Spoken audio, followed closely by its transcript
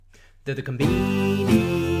They're the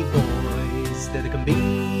Conbini boys. They're the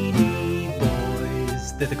Conbini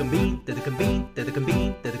boys. They're the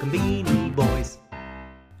Conbini boys.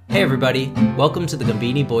 Hey everybody, welcome to the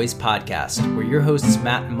Conbini Boys podcast, where your hosts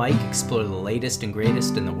Matt and Mike explore the latest and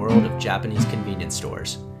greatest in the world of Japanese convenience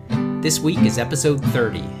stores. This week is episode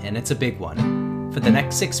 30, and it's a big one. For the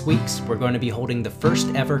next 6 weeks, we're going to be holding the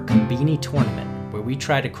first ever Conbini Tournament, where we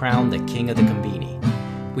try to crown the king of the Conbini.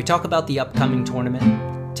 We talk about the upcoming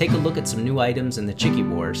tournament, take a look at some new items in the Chiki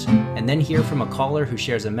Wars, and then hear from a caller who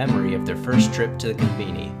shares a memory of their first trip to the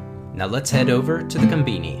Conbini. Now let's head over to the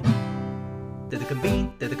Conbini. They're the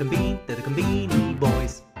Conbini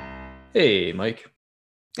boys. Hey, Mike.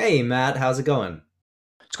 Hey, Matt. How's it going?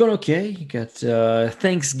 It's going okay. You got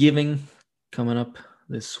Thanksgiving coming up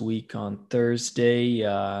this week on Thursday.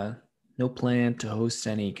 No plan to host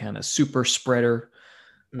any kind of super spreader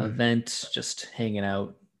event. Just hanging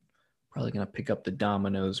out. Probably going to pick up the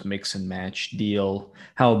Domino's mix and match deal.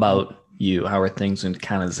 How about you? How are things in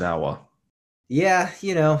Kanazawa? Yeah,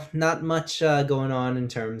 not much going on in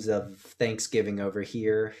terms of Thanksgiving over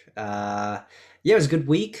here. Yeah, it was a good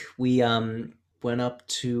week. We went up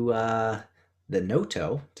to the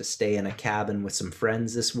Noto to stay in a cabin with some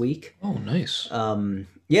friends this week. Oh, nice.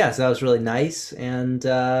 Yeah, so that was really nice. And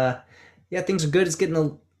yeah, things are good.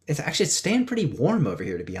 It's staying pretty warm over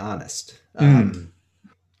here, to be honest.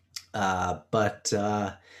 But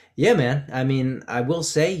yeah, man. I mean, I will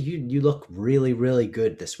say you look really, really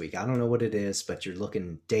good this week. I don't know what it is, but you're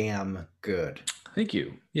looking damn good. Thank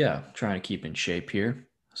you. Yeah, trying to keep in shape here.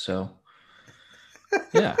 So,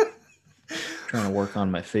 yeah. Trying to work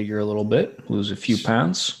on my figure a little bit, lose a few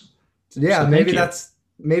pounds. Yeah, So maybe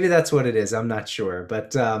thank that's what it is. I'm not sure.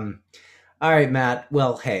 But all right, Matt.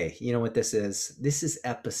 Well, hey, you know what this is? This is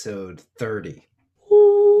episode 30.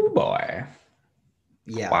 Oh, boy.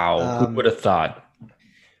 Yeah. Wow. Who would have thought?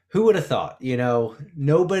 Who would have thought?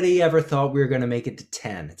 Nobody ever thought we were going to make it to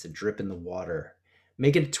 10. It's a drip in the water.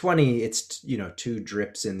 Make it to 20, it's, 2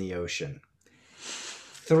 drips in the ocean.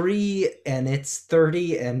 3, and it's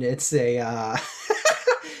 30, and it's a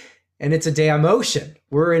and it's a damn ocean.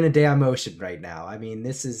 We're in a damn ocean right now. I mean,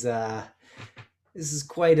 this is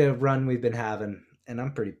quite a run we've been having, and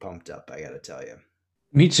I'm pretty pumped up, I got to tell you.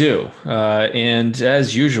 Me too. And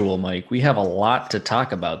as usual, Mike, we have a lot to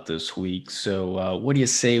talk about this week. So what do you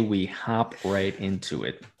say we hop right into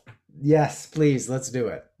it? Yes, please. Let's do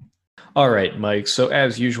it. All right, Mike. So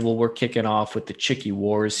as usual, we're kicking off with the Chiki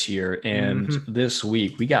Wars here. And this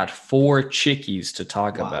week we got 4 Chikis to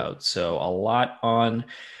talk about. So a lot on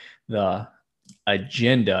the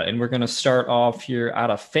agenda. And we're going to start off here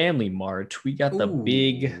out of Family Mart. We got the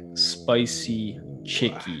big spicy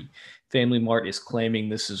Chiki. Family Mart is claiming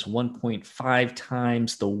this is 1.5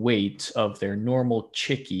 times the weight of their normal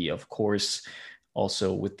Chiki, of course,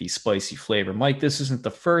 also with the spicy flavor. Mike, this isn't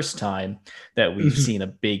the first time that we've seen a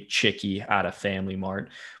big Chiki out of Family Mart,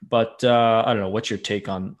 but I don't know. What's your take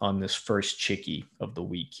on this first Chiki of the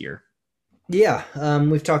week here? Yeah,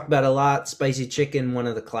 we've talked about a lot. Spicy chicken, one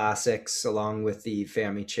of the classics, along with the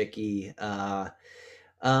Family Chiki. Yeah,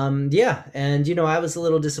 and I was a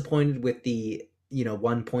little disappointed with the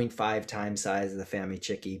 1.5 times size of the Family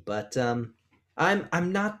Chiki, but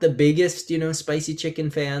I'm not the biggest spicy chicken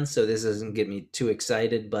fan, so this doesn't get me too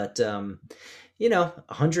excited. But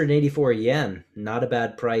 184 yen, not a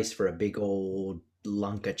bad price for a big old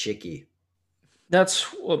Lanka Chiki. That's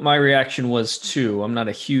what my reaction was too. I'm not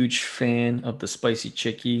a huge fan of the spicy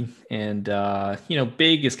Chiki, and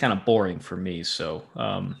big is kind of boring for me. So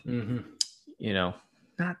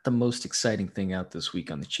not the most exciting thing out this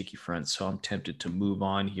week on the Chiki front, so I'm tempted to move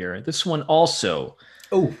on here. This one also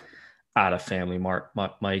out of Family Mart,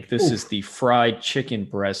 Mike. This is the fried chicken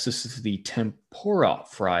breast. This is the tempura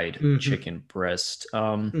fried chicken breast.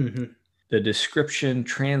 The description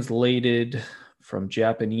translated from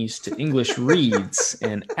Japanese to English reads,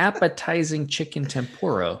 an appetizing chicken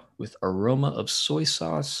tempura with aroma of soy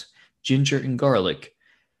sauce, ginger, and garlic.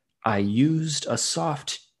 I used a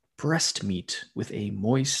soft breast meat with a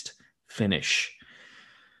moist finish.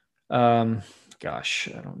 Gosh,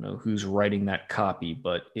 I don't know who's writing that copy,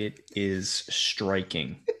 but it is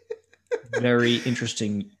striking. Very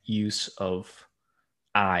interesting use of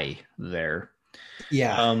I there.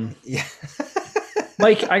 Yeah. Yeah.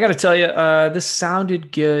 Mike, I got to tell you, this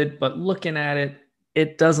sounded good, but looking at it,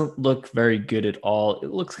 it doesn't look very good at all.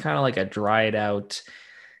 It looks kind of like a dried out,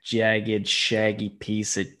 jagged, shaggy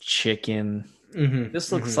piece of chicken.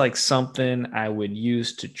 This looks like something I would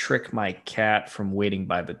use to trick my cat from waiting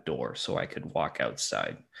by the door so I could walk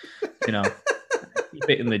outside. Keep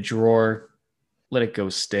it in the drawer, let it go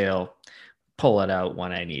stale, pull it out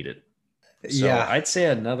when I need it. So I'd say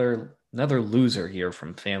another Another loser here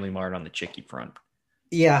from Family Mart on the chickie front.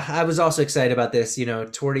 Yeah, I was also excited about this.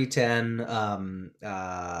 Torty 10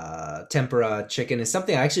 tempura chicken is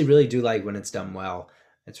something I actually really do like when it's done well.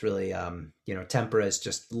 It's really, tempura is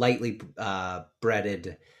just lightly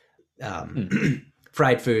breaded um, Hmm.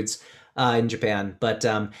 fried foods in Japan. But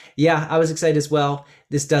yeah, I was excited as well.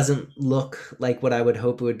 This doesn't look like what I would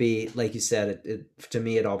hope it would be. Like you said, to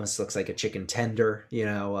me, it almost looks like a chicken tender.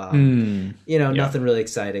 Hmm. Yeah. Nothing really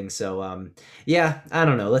exciting. So yeah, I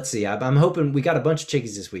don't know. Let's see. I'm hoping we got a bunch of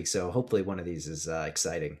chickies this week, so hopefully one of these is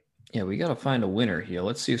exciting. Yeah, we got to find a winner here.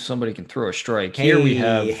 Let's see if somebody can throw a strike. Here we Hey,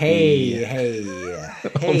 have the hey, hey, hey,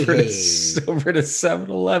 over to hey. over to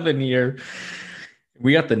 7-Eleven here.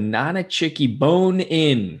 We got the Nana Chicky Bone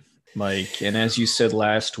In, Mike. And as you said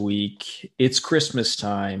last week, it's Christmas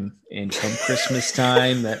time. And come Christmas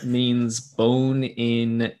time, that means bone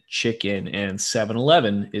in chicken. And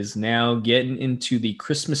 7-Eleven is now getting into the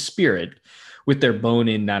Christmas spirit with their bone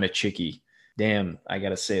in Nana Chicky. Damn, I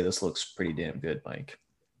gotta say, this looks pretty damn good, Mike.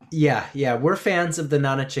 Yeah, we're fans of the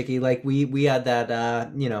Nana Chicky. Like we had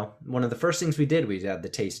that one of the first things we did, we had the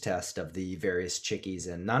taste test of the various chickies,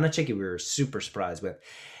 and Nana Chicky we were super surprised with.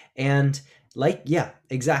 And like, yeah,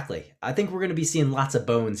 exactly. I think we're going to be seeing lots of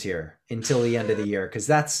bones here until the end of the year, because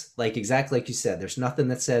that's like exactly like you said. There's nothing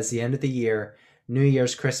that says the end of the year, New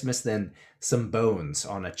Year's, Christmas, than some bones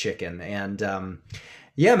on a chicken. And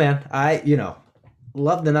yeah, man, I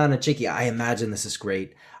love the Nana Chicky. I imagine this is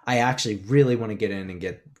great. I actually really want to get in and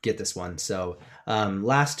get this one. So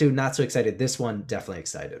last two, not so excited. This one, definitely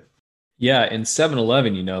excited. Yeah, and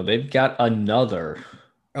 7-Eleven, they've got another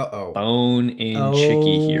Uh oh. bone in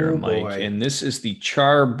chicky here, Oh Mike. boy. And this is the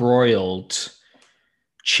char-broiled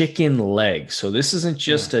chicken leg. So this isn't Mm.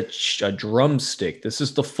 just a drumstick. This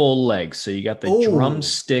is the full leg. So you got the Oh.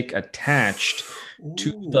 drumstick attached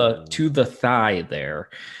to the Ooh. to the thigh there.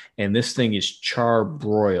 And this thing is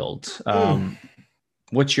char-broiled. Mm.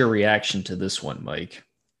 What's your reaction to this one, Mike?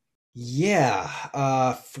 Yeah,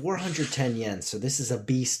 410 yen. So this is a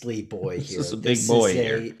beastly boy This is here. a big boy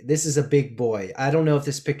here. This is a big boy. I don't know if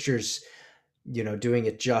this picture's, doing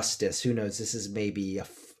it justice. Who knows? This is maybe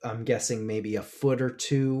I'm guessing maybe a foot or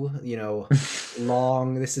two,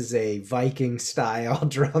 long. This is a Viking style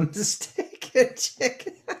drumstick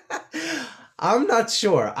chicken. I'm not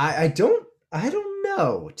sure. I don't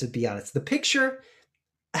know, to be honest. The picture,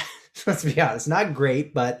 let's be honest, not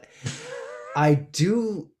great, but I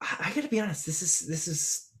do. I gotta be honest. This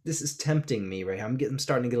is tempting me right here. I'm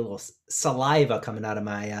starting to get a little saliva coming out of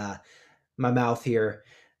my mouth here.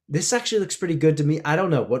 This actually looks pretty good to me. I don't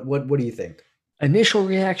know. What do you think? Initial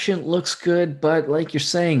reaction looks good, but like you're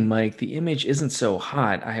saying, Mike, the image isn't so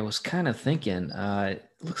hot. I was kind of thinking, it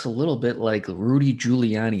looks a little bit like Rudy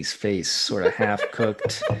Giuliani's face, sort of half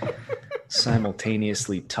cooked,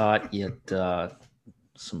 simultaneously taut, yet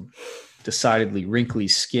some decidedly wrinkly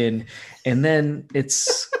skin. And then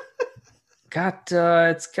it's got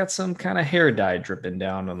some kind of hair dye dripping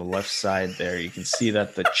down on the left side there. You can see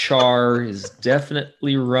that the char is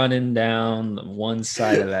definitely running down one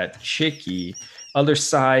side of that chickie. Other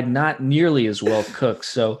side, not nearly as well cooked.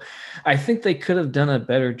 So I think they could have done a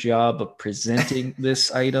better job of presenting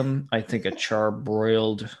this item. I think a char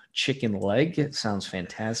broiled chicken leg, it sounds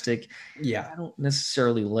fantastic. Yeah. I don't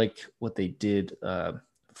necessarily like what they did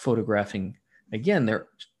photographing. Again, they're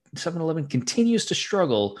 7-Eleven continues to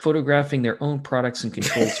struggle photographing their own products in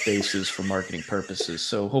controlled spaces for marketing purposes.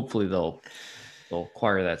 So hopefully they'll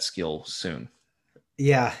acquire that skill soon.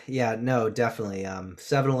 Yeah, no, definitely.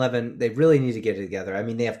 7-Eleven, they really need to get it together. I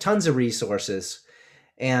mean, they have tons of resources,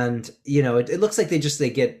 and it looks like they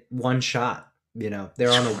get one shot.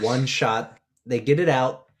 They're on a one shot. They get it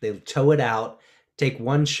out, they tow it out, take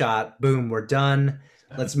one shot, boom, we're done.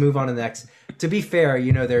 Let's move on to the next. To be fair,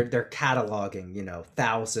 they're cataloging,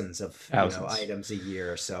 thousands of Thousands. items a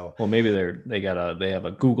year. So Well, maybe they have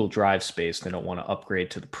a Google Drive space. They don't want to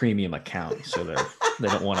upgrade to the premium account, so they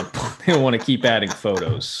don't want to they don't want to keep adding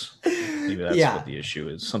photos. Maybe that's yeah. what the issue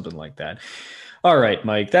is, something like that. All right,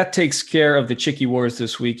 Mike, that takes care of the Chicky Wars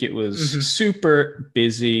this week. It was Hmm. super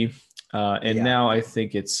busy. And Yeah. now I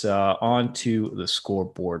think it's on to the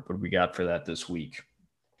scoreboard. What do we got for that this week?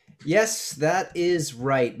 Yes, that is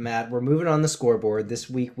right, Matt. We're moving on the scoreboard. This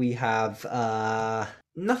week we have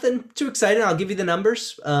nothing too exciting. I'll give you the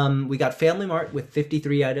numbers. We got Family Mart with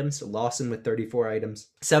 53 items, Lawson with 34 items,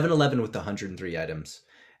 7-Eleven with 103 items.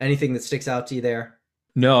 Anything that sticks out to you there?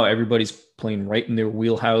 No, everybody's playing right in their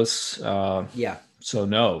wheelhouse. Yeah. So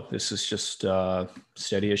no, this is just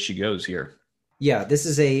steady as she goes here. Yeah,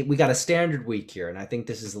 we got a standard week here, and I think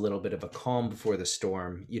this is a little bit of a calm before the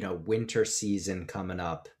storm, winter season coming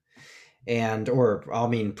up.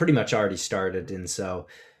 pretty much already started. And so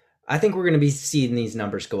I think we're going to be seeing these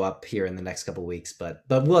numbers go up here in the next couple of weeks, but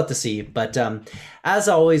we'll have to see. But as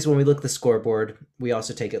always, when we look at the scoreboard, we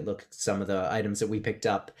also take a look at some of the items that we picked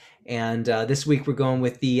up. And this week we're going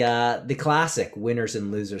with the classic winners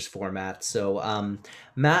and losers format. So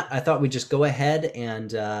Matt, I thought we'd just go ahead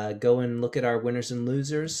and go and look at our winners and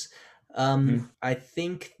losers. I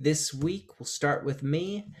think this week we'll start with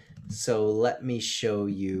me. So let me show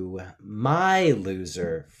you my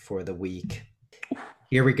loser for the week.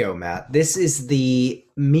 Here we go, Matt. This is the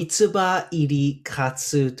Mitsuba Iri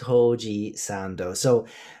Katsu Toji Sando. So,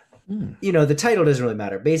 the title doesn't really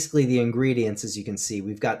matter. Basically, the ingredients, as you can see,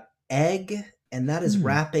 we've got egg, and that is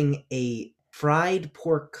wrapping a fried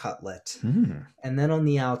pork cutlet. And then on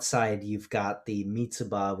the outside, you've got the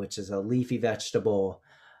mitsuba, which is a leafy vegetable,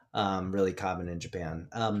 really common in Japan.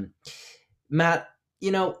 Matt,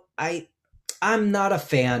 I'm not a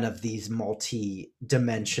fan of these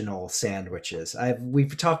multi-dimensional sandwiches.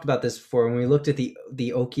 We've talked about this before when we looked at the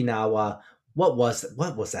Okinawa. What was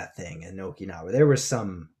that thing in Okinawa? There was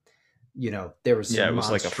some, it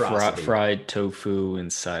was like a fried tofu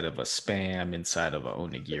inside of a spam inside of a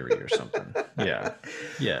onigiri or something.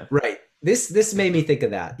 Yeah. Right. This made me think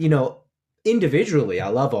of that. Individually, I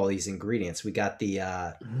love all these ingredients. We got the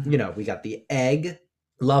we got the egg,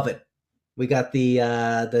 love it. We got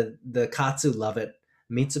the katsu, love it.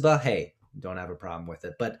 Mitsuba, hey, don't have a problem with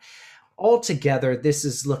it. But altogether, this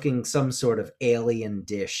is looking some sort of alien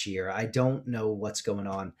dish here. I don't know what's going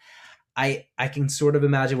on. I can sort of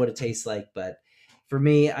imagine what it tastes like, but for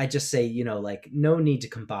me, I just say, no need to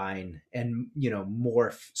combine and,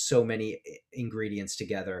 morph so many ingredients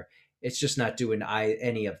together. It's just not doing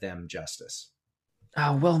any of them justice.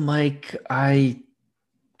 Well, Mike,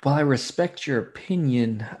 while I respect your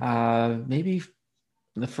opinion, maybe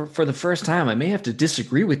for the first time, I may have to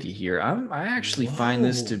disagree with you here. I actually find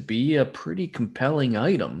this to be a pretty compelling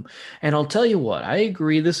item. And I'll tell you what, I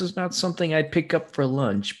agree this is not something I'd pick up for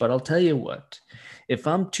lunch, but I'll tell you what, if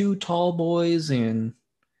I'm two tall boys and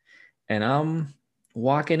I'm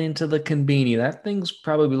walking into the Conbini, that thing's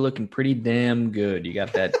probably looking pretty damn good. You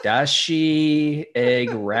got that dashi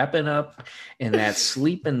egg wrapping up in that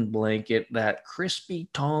sleeping blanket, that crispy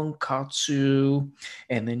tonkatsu,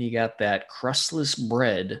 and then you got that crustless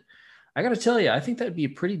bread. I got to tell you, I think that'd be a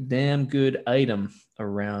pretty damn good item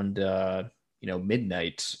around,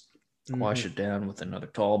 midnight. Wash it down with another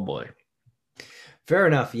tall boy. Fair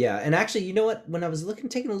enough. Yeah. And actually, you know what? When I was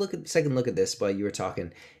taking a second look at this while you were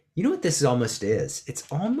talking, you know what this almost is? It's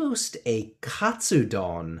almost a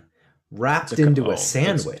katsudon wrapped into a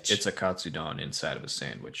sandwich. It's a katsudon inside of a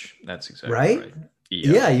sandwich. That's exactly right.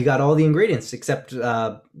 Yeah, you got all the ingredients except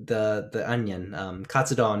the onion.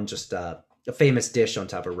 Katsudon, just a famous dish on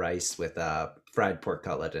top of rice with fried pork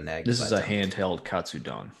cutlet and egg. This is a handheld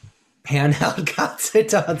katsudon. Handheld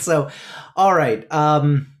katsudon. So, all right.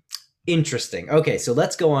 Interesting. Okay, so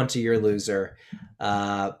let's go on to your loser.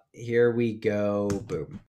 Here we go.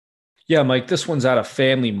 Boom. Yeah, Mike, this one's out of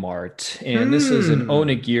Family Mart, and this is an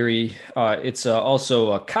onigiri. It's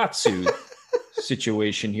also a katsu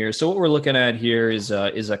situation here. So what we're looking at here is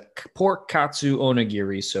a pork katsu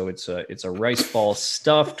onigiri. So it's a rice ball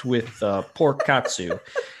stuffed with pork katsu.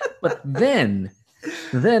 But then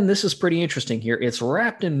this is pretty interesting here. It's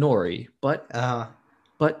wrapped in nori, but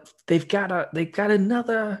they've got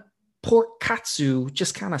another pork katsu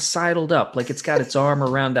just kind of sidled up, like it's got its arm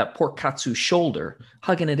around that pork katsu shoulder,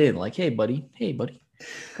 hugging it in like, hey buddy,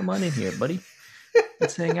 come on in here, buddy,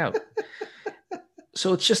 let's hang out.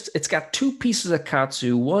 So it's got two pieces of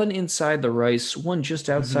katsu, one inside the rice, one just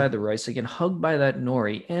outside the rice, again hugged by that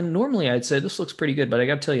nori. And normally I'd say this looks pretty good, but I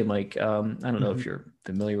gotta tell you, Mike, I don't know if you're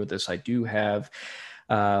familiar with this. I do have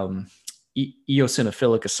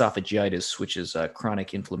eosinophilic esophagitis, which is a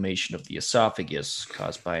chronic inflammation of the esophagus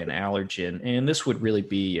caused by an allergen. And this would really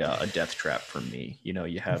be a death trap for me.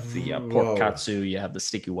 You have the pork katsu, you have the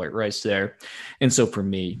sticky white rice there. And so for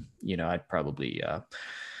me, I'd probably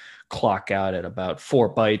clock out at about 4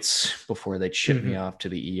 bites before they'd ship me off to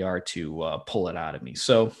the ER to pull it out of me.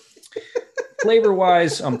 So flavor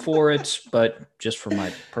wise, I'm for it, but just for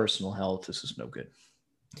my personal health, this is no good.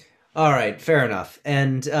 All right, fair enough.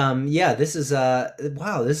 And this is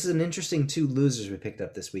this is an interesting 2 losers we picked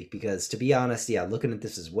up this week, because to be honest, looking at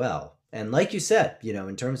this as well, and like you said,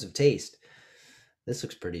 in terms of taste, this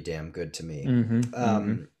looks pretty damn good to me.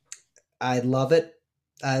 I love it.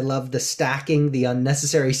 I love the stacking, the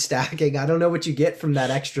unnecessary stacking. I don't know what you get from that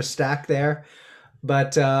extra stack there,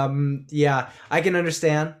 but I can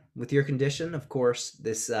understand with your condition. Of course,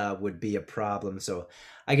 this would be a problem. So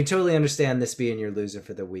I can totally understand this being your loser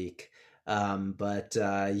for the week. But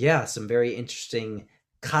yeah, some very interesting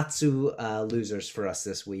Katsu losers for us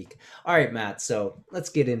this week. All right, Matt. So let's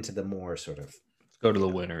get into the more sort of. Let's go to the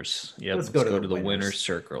winners. Yep, Let's let's go to go the to the winners. winner's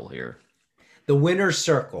circle here. The winner's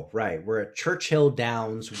circle, right? We're at Churchill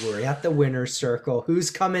Downs. We're at the winner's circle.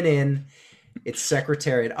 Who's coming in? It's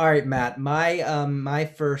Secretariat. All right, Matt.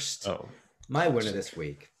 My first, my winner this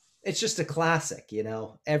week. It's just a classic, you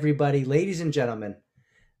know. Everybody, ladies and gentlemen,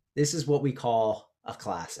 this is what we call a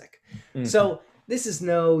classic. Mm-hmm. So this is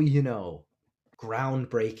no, you know,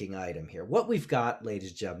 groundbreaking item here. What we've got, ladies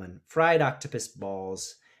and gentlemen, fried octopus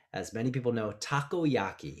balls. As many people know,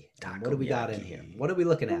 takoyaki. What do we got in here? What are we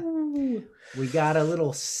looking at? Ooh. We got a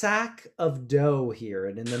little sack of dough here,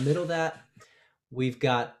 and in the middle of that, we've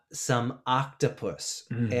got some octopus.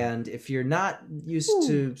 And if you're not used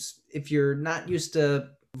to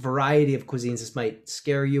variety of cuisines, this might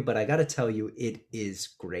scare you, but I got to tell you, it is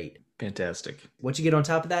great. Fantastic. What you get on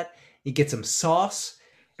top of that, you get some sauce,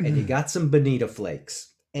 and you got some bonito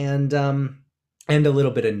flakes, and a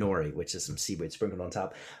little bit of nori, which is some seaweed sprinkled on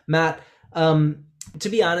top. Matt, to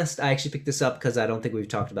be honest, I actually picked this up because I don't think we've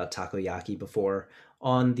talked about takoyaki before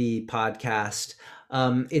on the podcast.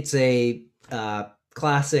 It's a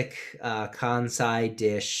classic Kansai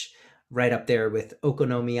dish, right up there with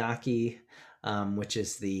okonomiyaki, which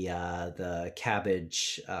is the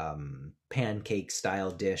cabbage pancake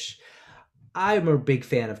style dish. I'm a big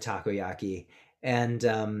fan of takoyaki, and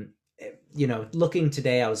you know, looking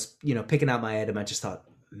today, I was, you know, picking out my item. I just thought,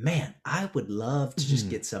 man, I would love to just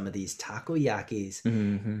get some of these takoyakis.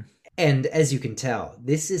 And as you can tell,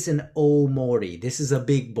 this is an omori. This is a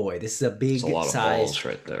big boy. This is a big size. That's a lot of balls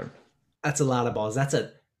right there. That's a lot of balls. That's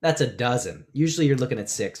a dozen. Usually you're looking at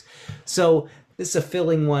 6. So this is a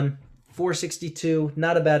filling one, $4.62,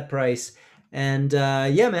 not a bad price. And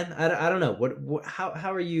yeah, man, I don't know.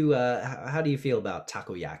 How are you? How do you feel about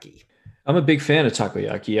takoyaki? I'm a big fan of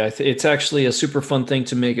takoyaki. It's actually a super fun thing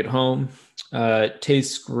to make at home. It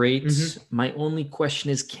tastes great. My only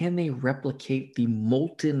question is, can they replicate the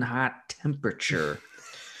molten hot temperature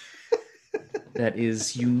that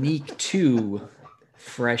is unique to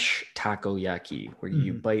fresh takoyaki, where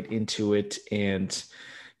you bite into it and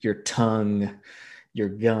your tongue, your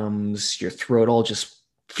gums, your throat all just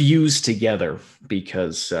fuse together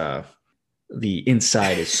because the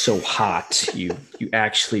inside is so hot, you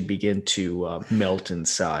actually begin to melt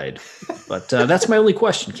inside. But that's my only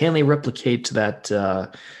question. Can they replicate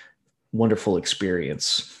that wonderful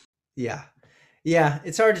experience? Yeah,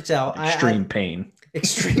 it's hard to tell. Extreme pain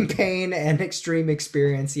and extreme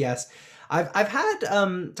experience. Yes, I've had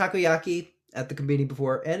takoyaki at the Conbini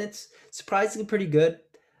before, and it's surprisingly pretty good.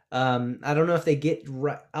 I don't know if they get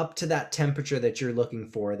up to that temperature that you're looking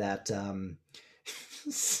for. That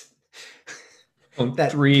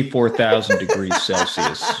 3,000-4,000 degrees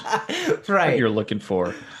Celsius, right? What you're looking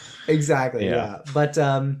for, exactly. Yeah. But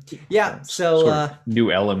yeah. So sort of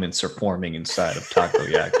new elements are forming inside of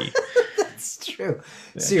takoyaki. That's true.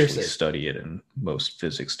 They Seriously, study it, and most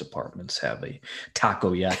physics departments have a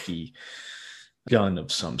takoyaki gun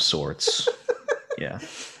of some sorts. Yeah.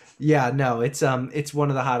 Yeah, no, it's one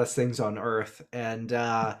of the hottest things on earth, and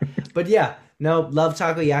but yeah, no, love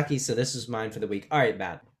takoyaki. So this is mine for the week. All right,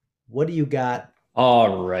 Matt, what do you got?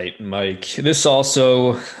 All right, Mike. This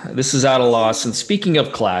is at a loss. And speaking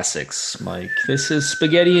of classics, Mike, this is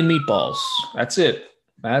spaghetti and meatballs. That's it.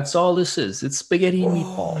 That's all this is. It's spaghetti and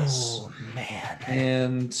meatballs. Oh, man.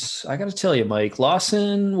 And I got to tell you, Mike,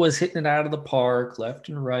 Lawson was hitting it out of the park left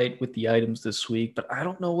and right with the items this week, but I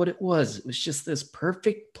don't know what it was. It was just this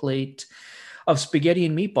perfect plate of spaghetti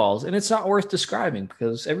and meatballs. And it's not worth describing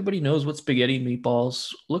because everybody knows what spaghetti and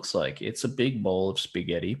meatballs looks like. It's a big bowl of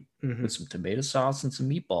spaghetti with some tomato sauce and some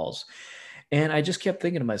meatballs. And I just kept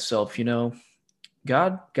thinking to myself, you know,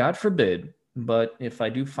 God forbid, but if I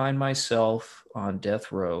do find myself on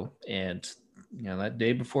death row and, you know, that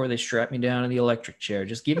day before they strap me down in the electric chair,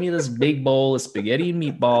 just give me this big bowl of spaghetti and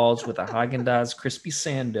meatballs with a Haagen-Dazs crispy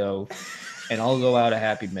sando, and I'll go out a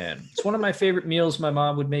happy man. It's one of my favorite meals my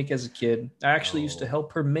mom would make as a kid. I actually used to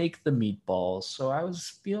help her make the meatballs, so I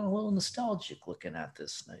was feeling a little nostalgic looking at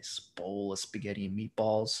this nice bowl of spaghetti and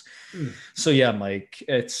meatballs. So yeah, Mike,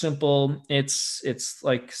 it's simple. It's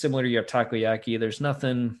like similar to your takoyaki. There's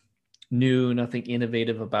nothing new, nothing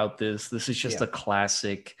innovative about this. This is just a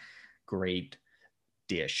classic, great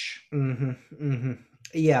dish.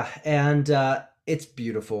 Yeah, and it's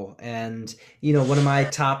beautiful. And, you know, one of my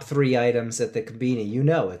top 3 items at the Conbini, you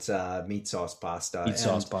know, it's meat sauce pasta.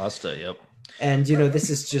 Sauce pasta, yep. And, you know, this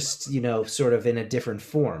is just, you know, sort of in a different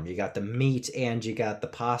form. You got the meat and you got the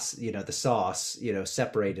pasta, you know, the sauce, you know,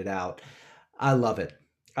 separated out. I love it.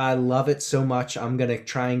 I love it so much. I'm gonna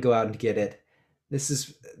try and go out and get it. This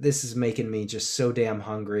is making me just so damn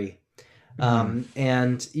hungry. Mm.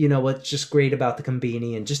 And you know what's just great about the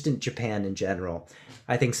Conbini and just in Japan in general,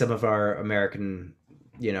 I think some of our American,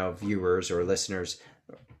 viewers or listeners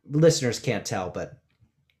can't tell, but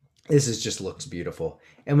this is just looks beautiful.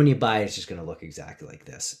 And when you buy it, it's just going to look exactly like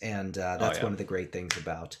this. And Oh that's yeah. one of the great things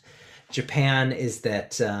about Japan is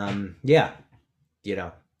that, yeah, you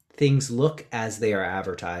know, things look as they are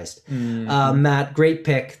advertised. Hmm. Matt, great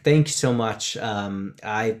pick. Thank you so much.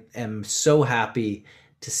 I am so happy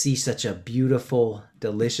to see such a beautiful,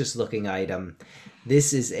 delicious looking item.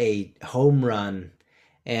 This is a home run.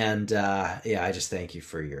 And yeah, I just thank you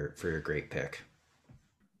for your great pick.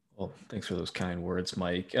 Well, thanks for those kind words,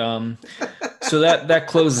 Mike. So that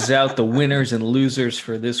closes out the winners and losers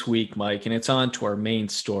for this week, Mike, and it's on to our main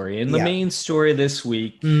story. And the Yeah. main story this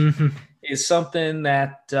week Mm-hmm. is something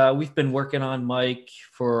that we've been working on, Mike,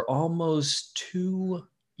 for almost 2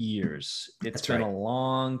 years. It's That's been right. a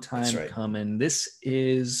long That's time right. coming. This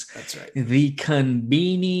is That's right. the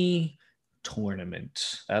Conbini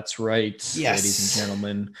Tournament. That's right, ladies and Yes.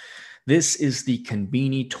 gentlemen. This is the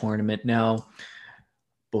Conbini Tournament. Now,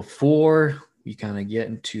 before we kind of get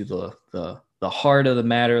into the heart of the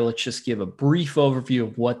matter, let's just give a brief overview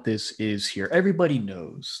of what this is here. Everybody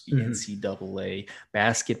knows the Mm-hmm. NCAA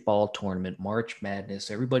basketball tournament, March Madness.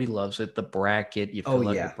 Everybody loves it. The bracket, you Oh fill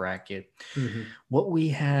out your yeah. bracket. Mm-hmm. What we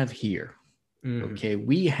have here, Mm-hmm. okay,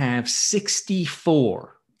 we have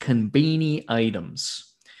 64 Conbini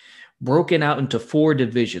items broken out into 4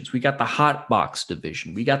 divisions. We got the hot box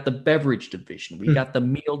division, we got the beverage division, we got the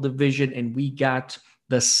meal division, and we got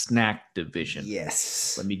the snack division.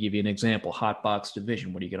 Yes. Let me give you an example. Hot box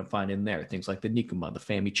division. What are you going to find in there? Things like the Nikuma, the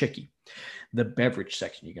Fami Chiki. The beverage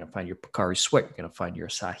section, you're going to find your Pocari Sweat. You're going to find your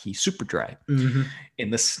Asahi Super Dry. Mm-hmm. In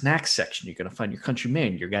the snack section, you're going to find your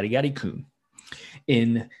Countryman, your Gatti Gatti Kun.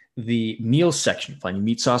 In the meal section, you find your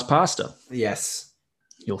meat sauce pasta. Yes.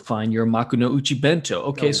 You'll find your Makuno Uchi Bento.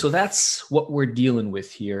 Okay, Oh. so that's what we're dealing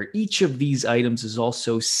with here. Each of these items is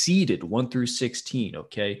also seeded 1 through 16.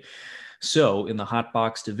 Okay, so in the hot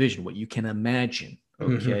box division, what you can imagine.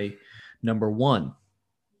 Mm-hmm. Okay, number one.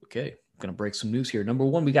 Okay, I'm gonna break some news here. Number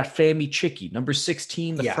one, we got Fami Chiki. Number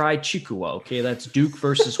 16, the Yeah. fried chikua. Okay, that's Duke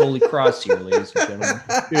versus Holy Cross here, ladies and gentlemen.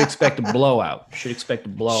 Should expect a blowout. Should expect a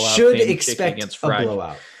blowout. Should Fami Chiki expect against a fried.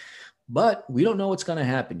 blowout. But we don't know what's going to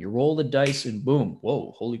happen. You roll the dice and boom,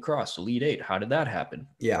 whoa, Holy Cross, Elite Eight. How did that happen?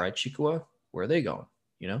 Yeah. Fried Chikua, where are they going?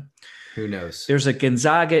 Who knows? There's a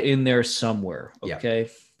Gonzaga in there somewhere. Yeah. Okay.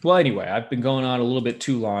 Well, anyway, I've been going on a little bit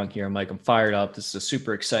too long here, Mike. I'm fired up. This is a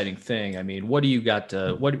super exciting thing. I mean, what do you got?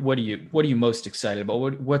 What are you most excited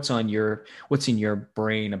about? What's in your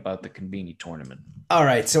brain about the Conbini tournament? All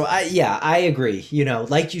right, so I agree.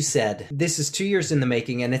 Like you said, this is 2 years in the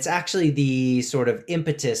making, and it's actually the sort of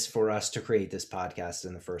impetus for us to create this podcast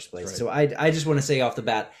in the first place. Right. So I just want to say off the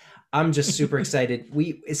bat, I'm just super excited.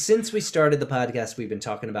 Since we started the podcast, we've been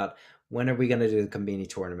talking about when are we going to do the Conbini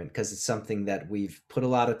tournament, because it's something that we've put a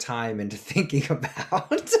lot of time into thinking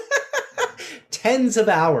about, tens of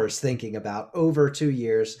hours thinking about over 2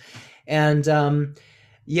 years, and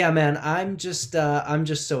yeah, man, I'm just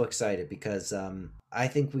so excited because I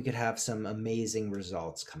think we could have some amazing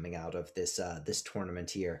results coming out of this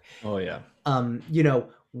tournament here. Oh yeah.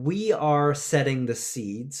 We are setting the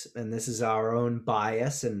seeds, and this is our own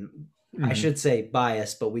bias, and I Mhm. should say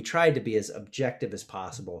bias, but we tried to be as objective as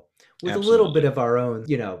possible with a little bit Absolutely. of our own,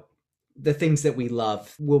 the things that we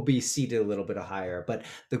love will be seated a little bit higher. But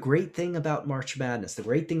the great thing about March Madness, the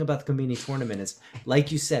great thing about the Conbini tournament is,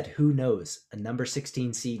 like you said, who knows? A number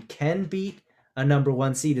 16 seed can beat a number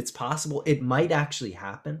 1 seed. It's possible. It might actually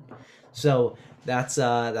happen. So that's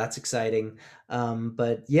exciting.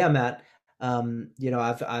 But yeah, Matt,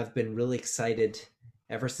 I've been really excited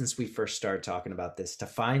ever since we first started talking about this to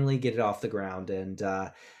finally get it off the ground. And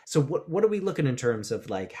so what are we looking in terms of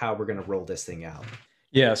like how we're going to roll this thing out?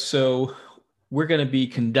 Yeah, so we're going to be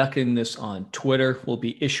conducting this on Twitter. We'll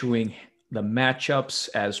be issuing the matchups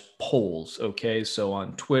as polls. Okay, so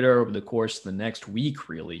on Twitter over the course of the next week,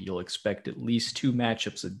 really, you'll expect at least 2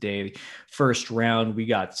 matchups a day. First round, we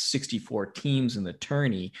got 64 teams in the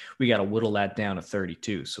tourney. We got to whittle that down to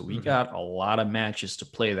 32. So we got a lot of matches to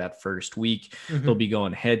play that first week. They'll be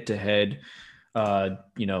going head to head.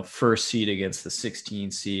 First seed against the 16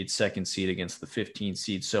 seed, second seed against the 15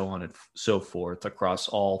 seed, so on and so forth across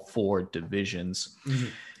all 4 divisions.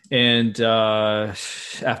 And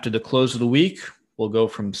after the close of the week, we'll go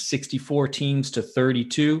from 64 teams to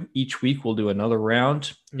 32. Each week, we'll do another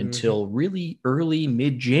round until really early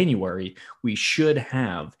mid-January. We should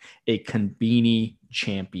have a Conbini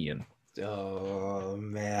champion. Oh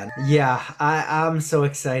man. Yeah, I'm so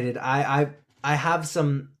excited. I have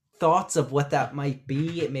some thoughts of what that might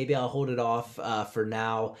be. Maybe I'll hold it off for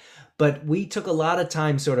now. But we took a lot of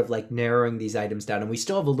time sort of like narrowing these items down, and we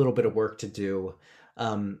still have a little bit of work to do.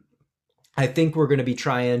 Um, I think we're going to be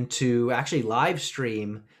trying to actually live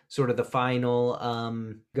stream sort of the final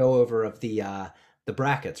go over of the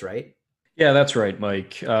brackets, right? Yeah, that's right,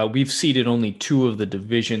 Mike. We've seeded only two of the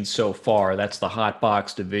divisions so far. That's the hot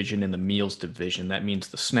box division and the meals division. That means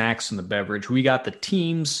the snacks and the beverage. We got the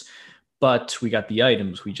teams, but we got the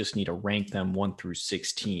items. We just need to rank them 1 through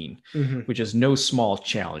 16, Mm-hmm. which is no small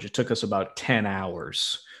challenge. It took us about 10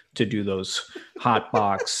 hours to do those hot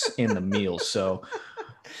box and the meals. So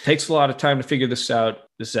takes a lot of time to figure this out.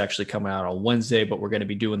 This is actually coming out on Wednesday, but we're going to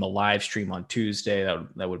be doing the live stream on Tuesday.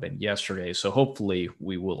 That would have been yesterday. So hopefully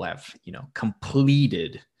we will have,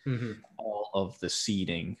 completed Mm-hmm. all of the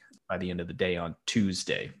seeding by the end of the day on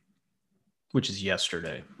Tuesday, which is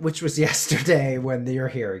yesterday. Which was yesterday when you're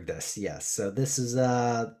hearing this. Yes. So this is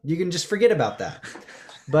you can just forget about that.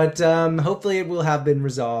 But hopefully it will have been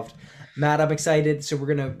resolved. Matt, I'm excited. So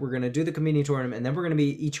we're gonna do the Conbini Tournament, and then we're gonna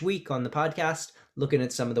be each week on the podcast looking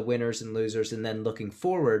at some of the winners and losers, and then looking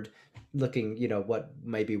forward, what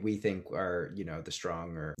maybe we think are the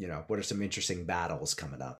strong, or what are some interesting battles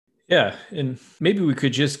coming up. Yeah, and maybe we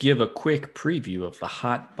could just give a quick preview of the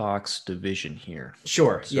hot box division here.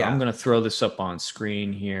 Sure. So Yeah. I'm going to throw this up on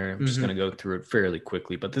screen here. I'm just going to go through it fairly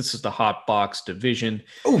quickly, but this is the hot box division.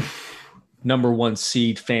 Oof. Number 1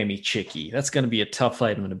 seed, Fami Chicky. That's going to be a tough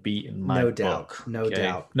item to beat in my book. No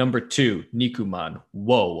doubt. Number 2, Nikuman.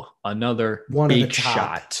 Whoa, another One big of the top,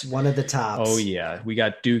 shot. One of the tops. Oh, yeah. We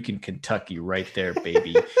got Duke and Kentucky right there,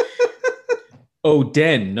 baby.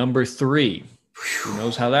 Oden, number 3. Who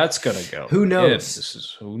knows how that's going to go? Who knows? Again,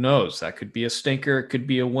 who knows? That could be a stinker. It could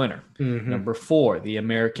be a winner. Mm-hmm. Number 4, the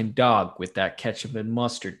American Dog with that ketchup and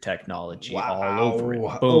mustard technology all over it.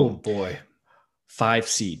 Boom. Oh, boy. 5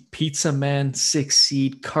 seed, Pizza Man. 6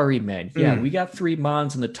 seed, Curry Man. Yeah, we got 3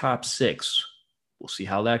 Mons in the top 6. We'll see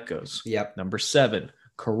how that goes. Yep. Number 7,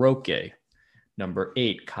 Karaoke. Number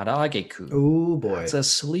 8, Karageku. Oh, boy. That's a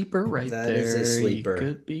sleeper right there. That is a sleeper. You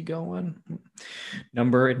could be going.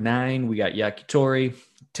 Number 9, we got Yakitori.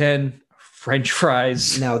 10, French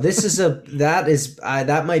fries. Now, this is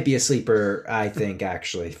that might be a sleeper, I think,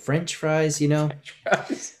 actually. French fries, French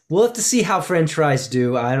fries. We'll have to see how French fries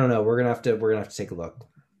do. I don't know. We're gonna have to take a look.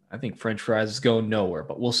 I think French fries is going nowhere,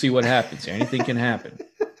 but we'll see what happens. Anything can happen.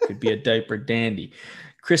 Could be a diaper dandy.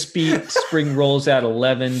 Crispy spring rolls at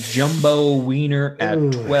 11. Jumbo wiener at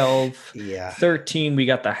 12. Yeah. 13, we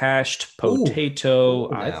got the hashed potato.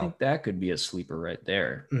 Ooh, I now. think that could be a sleeper right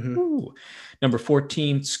there. Mm-hmm. Number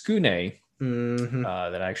 14, Skune. Mm-hmm.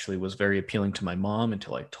 That actually was very appealing to my mom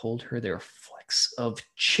until I told her there are flecks of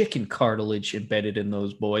chicken cartilage embedded in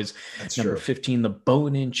those boys. That's Number true. 15, the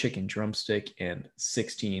bone-in chicken drumstick. And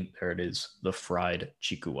 16, there it is, the fried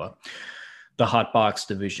chikua. The hot box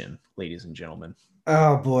division, ladies and gentlemen.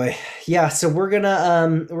 Oh boy. Yeah, so we're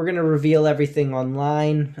gonna reveal everything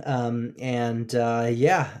online.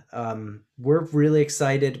 We're really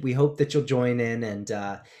excited. We hope that you'll join in, and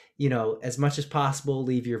as much as possible,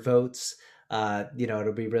 leave your votes.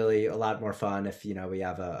 It'll be really a lot more fun if we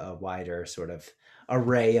have a wider sort of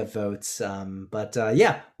array of votes.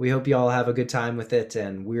 We hope you all have a good time with it,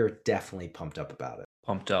 and we're definitely pumped up about it.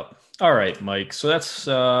 Pumped up. All right, Mike. So that's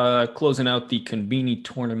closing out the Conbini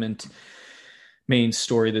Tournament main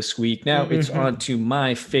story this week. Now it's on to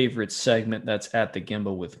my favorite segment. That's At the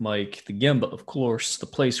Gemba with Mike. The Gemba, of course, the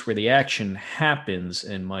place where the action happens.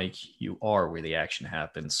 And Mike, you are where the action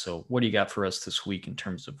happens. So what do you got for us this week in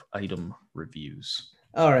terms of item reviews?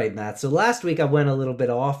 All right, Matt. So last week I went a little bit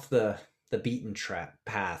off the beaten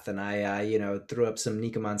path, and I threw up some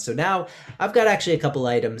Nikomans. So now I've got actually a couple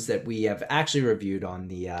items that we have actually reviewed on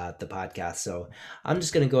the podcast. So I'm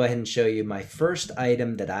just going to go ahead and show you my first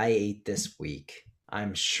item that I ate this week.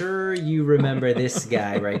 I'm sure you remember this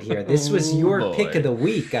guy right here. This was your pick of the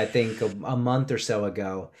week, I think, a month or so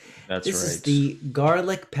ago. That's this right. is the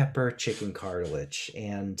garlic pepper chicken cartilage.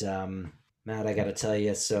 And Matt, I got to tell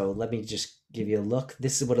you, so let me just give you a look.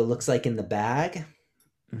 This is what it looks like in the bag.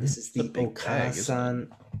 This is the Okasan.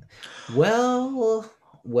 Well.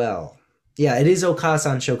 Yeah, it is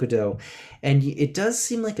Okasan Shokudo. And it does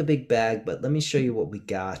seem like a big bag, but let me show you what we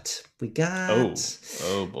got. We got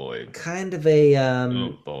oh boy. Kind of a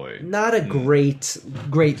oh boy. Not a great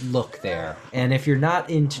look there. And if you're not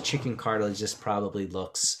into chicken cartilage, this probably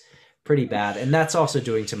looks pretty bad. And that's also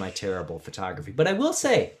doing to my terrible photography. But I will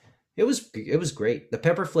say, it was great. The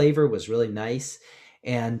pepper flavor was really nice.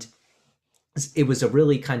 And it was a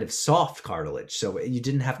really kind of soft cartilage, so you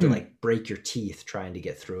didn't have to like break your teeth trying to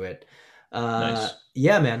get through it. Nice.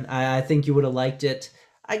 Yeah, man, I think you would have liked it.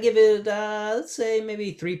 I give it, let's say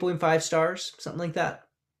maybe 3.5 stars, something like that.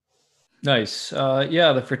 Nice.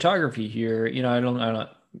 Yeah, the photography here,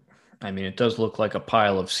 I mean, it does look like a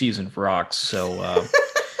pile of seasoned rocks. So,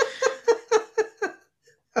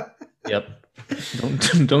 yep.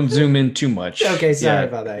 Don't zoom in too much. Okay, sorry Yeah,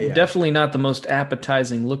 about that. Yeah. definitely not the most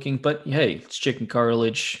appetizing looking, but hey, it's chicken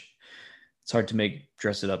cartilage. It's hard to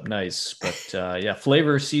dress it up nice, but yeah,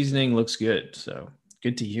 flavor seasoning looks good. So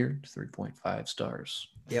good to hear. 3.5 stars.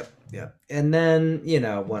 Yep. And then,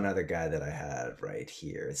 one other guy that I have right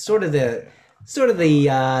here. It's sort of the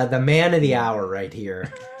man of the hour right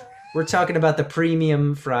here. We're talking about the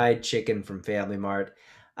premium fried chicken from Family Mart.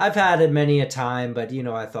 I've had it many a time, but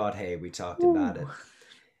I thought, hey, we talked about it.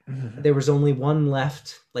 There was only one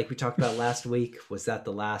left, like we talked about last week. Was that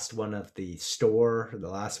the last one of the store, or the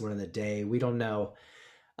last one of the day? We don't know.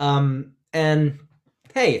 And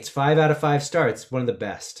hey, it's 5 out of 5 stars. It's one of the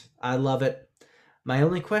best. I love it. My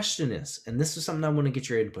only question is, and this is something I want to get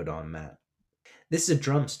your input on, Matt. This is a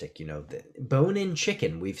drumstick, the bone-in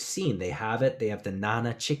chicken. We've seen they have it. They have the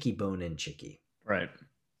Nana Chicky bone-in chicky. Right.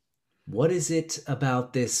 What is it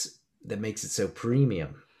about this that makes it so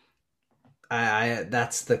premium? I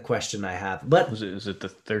that's the question I have. But is it the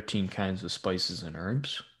 13 kinds of spices and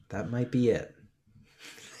herbs? That might be it.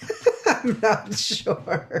 I'm not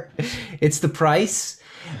sure. It's the price,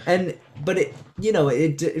 but it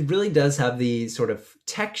really does have the sort of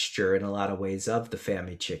texture in a lot of ways of the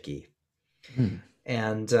Family Chicky.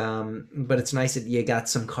 And but it's nice that you got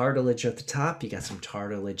some cartilage at the top, you got some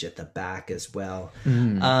cartilage at the back as well.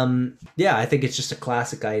 Yeah, I think it's just a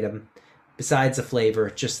classic item. Besides the flavor,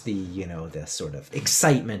 just the sort of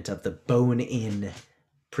excitement of the bone-in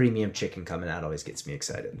premium chicken coming out always gets me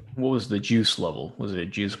excited. What was the juice level? Was it a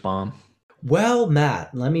juice bomb? Well,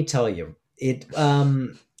 Matt, let me tell you,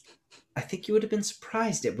 I think you would have been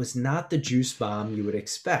surprised. It was not the juice bomb you would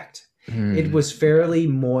expect. It was fairly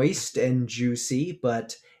moist and juicy,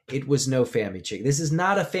 but it was no Family Chicky. This is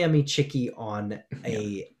not a Family Chicky on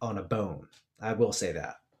a bone. I will say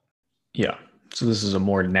that. Yeah. So this is a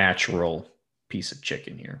more natural piece of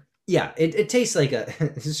chicken here. Yeah, it tastes like it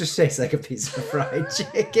just tastes like a piece of fried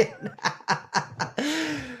chicken.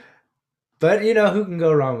 But who can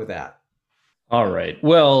go wrong with that? All right.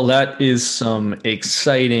 Well, that is some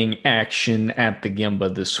exciting action at the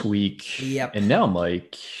Gemba this week. Yep. And now,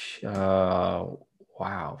 Mike, wow,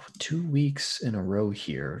 2 weeks in a row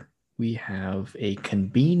here, we have a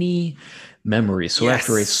Conbini memory. So Yes.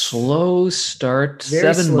 After a slow start,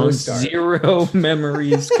 Very 7 slow months, start. 0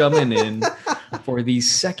 memories coming in for the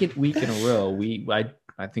second week in a row.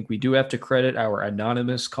 I think we do have to credit our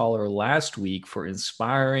anonymous caller last week for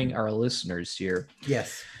inspiring our listeners here.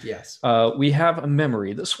 Yes. We have a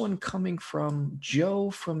memory. This one coming from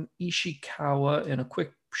Joe from Ishikawa, and a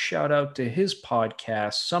quick shout out to his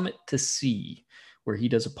podcast, Summit to Sea, where he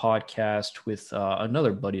does a podcast with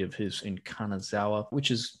another buddy of his in Kanazawa,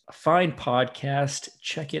 which is a fine podcast.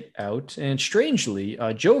 Check it out. And strangely,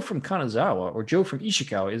 Joe from Kanazawa, or Joe from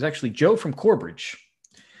Ishikawa, is actually Joe from Corbridge,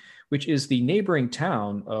 which is the neighboring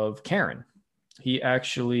town of Karen. He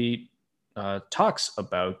actually talks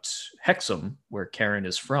about Hexham, where Karen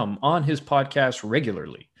is from, on his podcast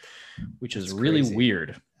regularly, which is really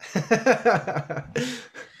weird.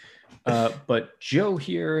 But Joe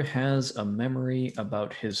here has a memory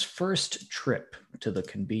about his first trip to the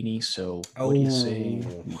Conbini. So what do you say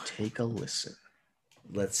we take a listen?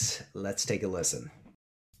 Let's take a listen.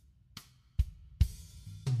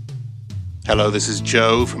 Hello, this is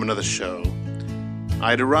Joe from another show. I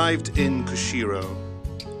had arrived in Kushiro,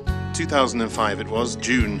 2005 it was,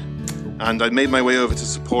 June, and I made my way over to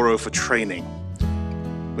Sapporo for training.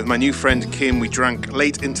 With my new friend Kim, we drank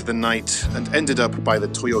late into the night and ended up by the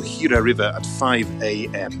Toyohira River at 5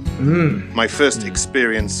 a.m. My first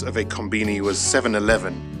experience of a Conbini was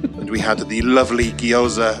 7-Eleven, and we had the lovely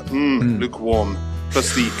gyoza, lukewarm,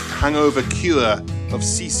 plus the hangover cure of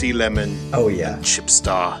CC lemon and chip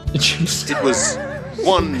star. It was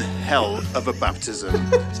one hell of a baptism.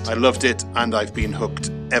 I loved it, and I've been hooked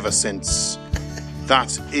ever since.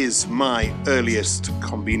 That is my earliest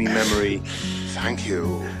Conbini memory. Thank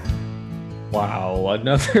you. Wow,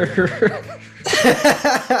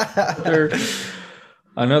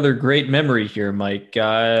 another great memory here, Mike.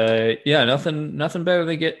 Yeah, nothing better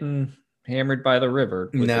than getting hammered by the river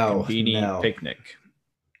with a Conbini picnic.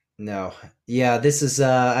 No. Yeah, this is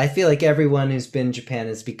I feel like everyone who's been in Japan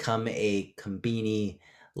has become a Conbini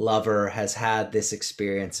lover, has had this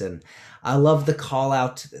experience, and I love the call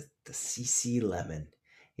out to the CC lemon.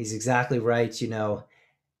 He's exactly right.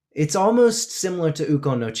 It's almost similar to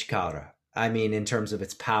Uko no Chikara. I mean, in terms of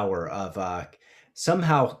its power of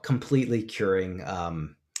somehow completely curing,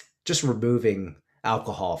 just removing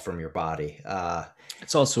alcohol from your body.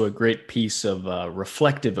 It's also a great piece of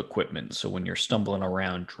reflective equipment. So when you're stumbling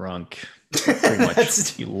around drunk, pretty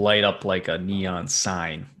much you light up like a neon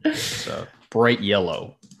sign. It's bright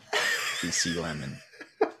yellow. BC Lemon.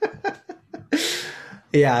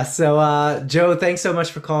 Yeah, so Joe, thanks so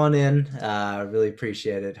much for calling in. Really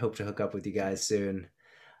appreciate it. Hope to hook up with you guys soon.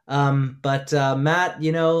 But Matt,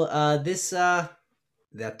 this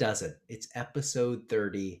that does it. It's episode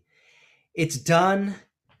 30. It's done.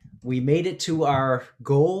 We made it to our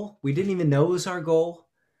goal. We didn't even know it was our goal,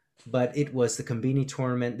 but it was the Conbini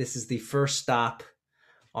Tournament. This is the first stop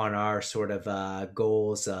on our sort of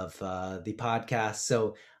goals of the podcast.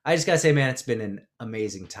 So I just gotta say, man, it's been an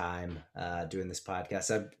amazing time doing this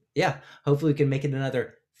podcast. Hopefully we can make it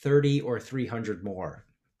another 30 or 300 more.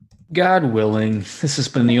 God willing, this has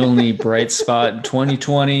been the only bright spot in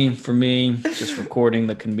 2020 for me, just recording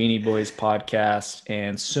the Conbini Boys podcast,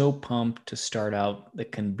 and so pumped to start out the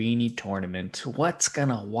Conbini Tournament. What's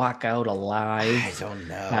gonna walk out alive I don't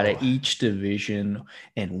know. out of each division,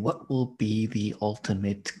 and what will be the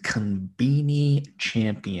ultimate Conbini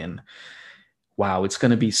champion? Wow, it's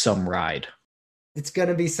gonna be some ride. It's going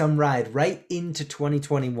to be some ride right into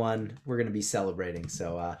 2021. We're going to be celebrating.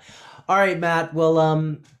 So, all right, Matt.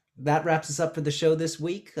 Well, that wraps us up for the show this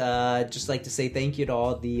week. Just like to say thank you to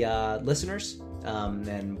all the listeners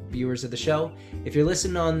and viewers of the show. If you're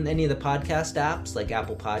listening on any of the podcast apps like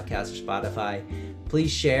Apple Podcasts or Spotify,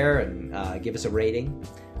 please share and give us a rating.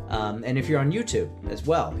 And if you're on YouTube as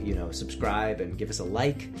well, subscribe and give us a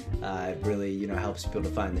like. It really, helps people to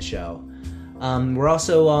find the show. We're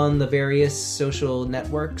also on the various social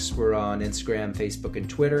networks. We're on Instagram, Facebook, and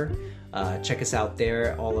Twitter. Check us out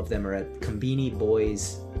there. All of them are at Conbini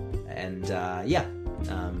Boys. And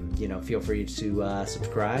feel free to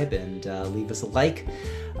subscribe and leave us a like.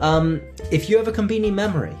 If you have a Conbini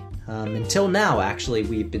memory, until now, actually,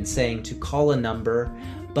 we've been saying to call a number.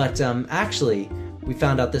 But actually, we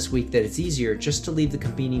found out this week that it's easier just to leave the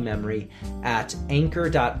Conbini memory at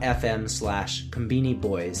anchor.fm/Conbini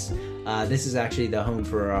Boys. This is actually the home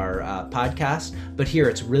for our podcast, but here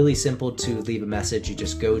it's really simple to leave a message. You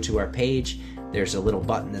just go to our page. There's a little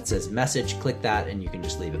button that says message. Click that, and you can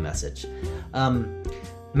just leave a message.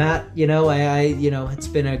 Matt, it's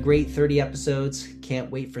been a great 30 episodes. Can't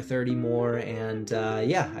wait for 30 more. And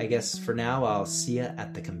I guess for now, I'll see you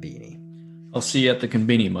at the Conbini. I'll see you at the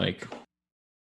Conbini, Mike.